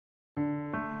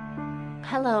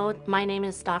Hello, my name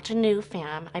is Dr. Nhu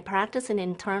Pham. I practice in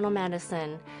internal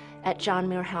medicine at John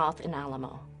Muir Health in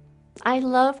Alamo. I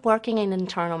love working in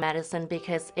internal medicine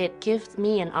because it gives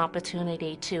me an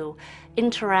opportunity to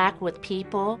interact with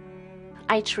people.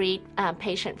 I treat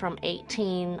patients from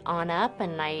 18 on up,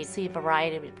 and I see a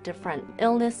variety of different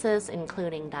illnesses,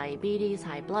 including diabetes,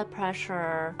 high blood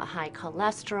pressure, high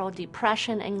cholesterol,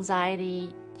 depression,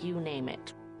 anxiety, you name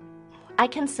it. I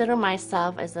consider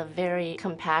myself as a very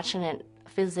compassionate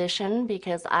physician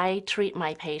because I treat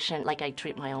my patient like I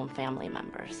treat my own family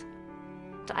members.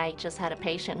 I just had a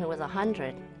patient who was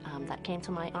 100 that came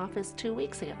to my office 2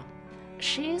 weeks ago.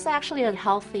 She's actually a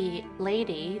healthy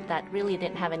lady that really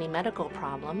didn't have any medical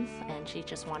problems, and she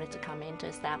just wanted to come in to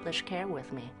establish care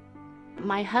with me.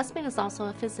 My husband is also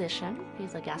a physician.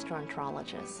 He's a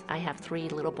gastroenterologist. I have 3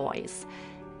 little boys,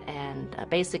 and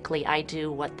basically I do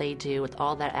what they do with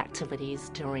all their activities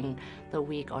during the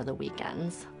week or the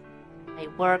weekends. I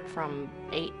work from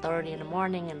 8:30 in the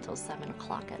morning until 7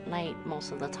 o'clock at night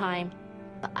most of the time.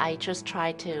 I just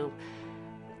try to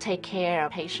take care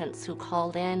of patients who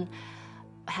called in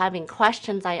having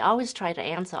questions. I always try to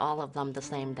answer all of them the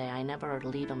same day. I never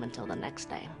leave them until the next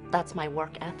day. That's my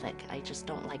work ethic. I just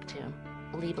don't like to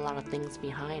leave a lot of things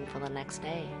behind for the next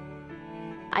day.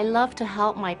 I love to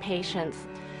help my patients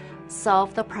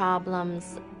solve the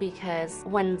problems because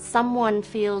when someone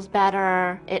feels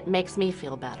better, it makes me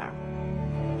feel better.